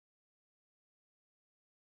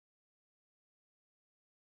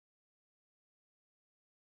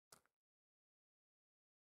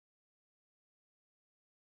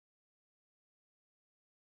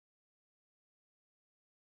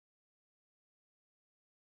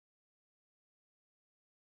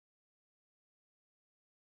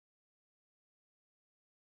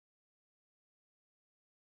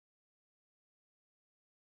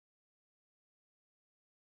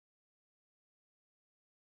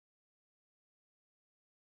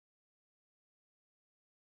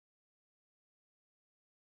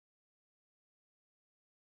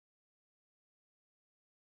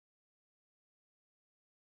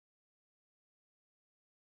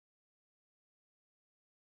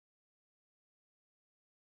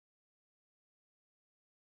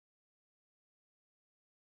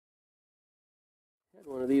I had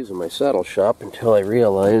one of these in my saddle shop until I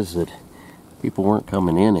realized that people weren't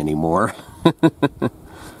coming in anymore.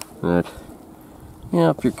 But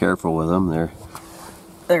yeah, if you're careful with them,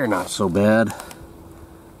 they're not so bad.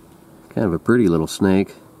 Kind of a pretty little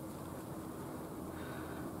snake.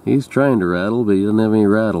 He's trying to rattle, but he doesn't have any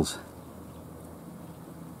rattles.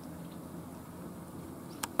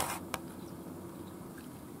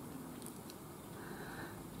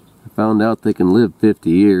 I found out they can live 50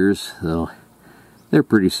 years, so they're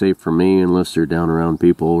pretty safe for me unless they're down around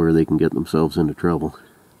people where they can get themselves into trouble.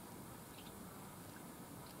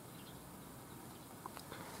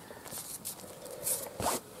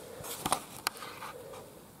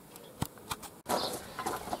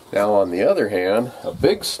 Now on the other hand, a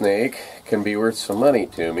big snake can be worth some money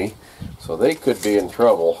to me, so they could be in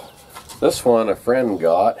trouble. This one a friend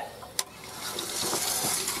got,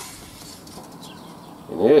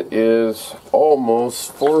 and it is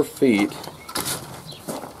almost 4 feet.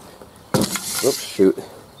 Oops, shoot.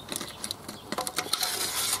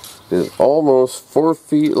 It is almost 4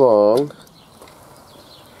 feet long,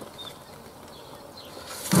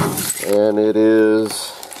 and it is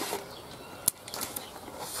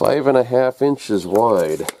 5.5 inches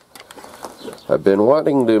wide. I've been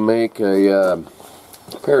wanting to make a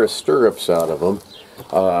pair of stirrups out of them.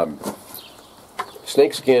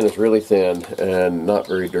 Snake skin is really thin and not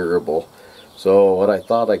very durable, so what I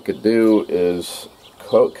thought I could do is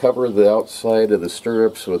cover the outside of the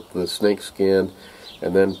stirrups with the snake skin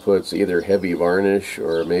and then put either heavy varnish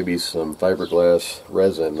or maybe some fiberglass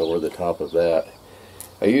resin over the top of that.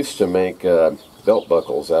 I used to make belt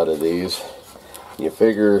buckles out of these. You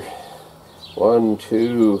figure 1,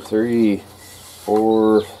 2, 3,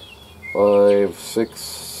 4, 5, 6,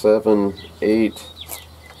 7, 8,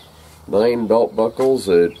 9 belt buckles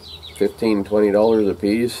at $15, $20 a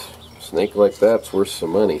piece. A snake like that's worth some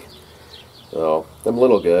money. So them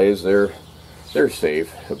little guys, they're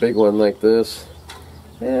safe. A big one like this,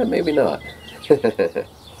 maybe not.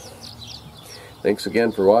 Thanks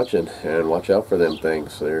again for watching, and watch out for them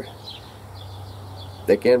things.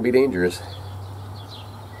 They can be dangerous.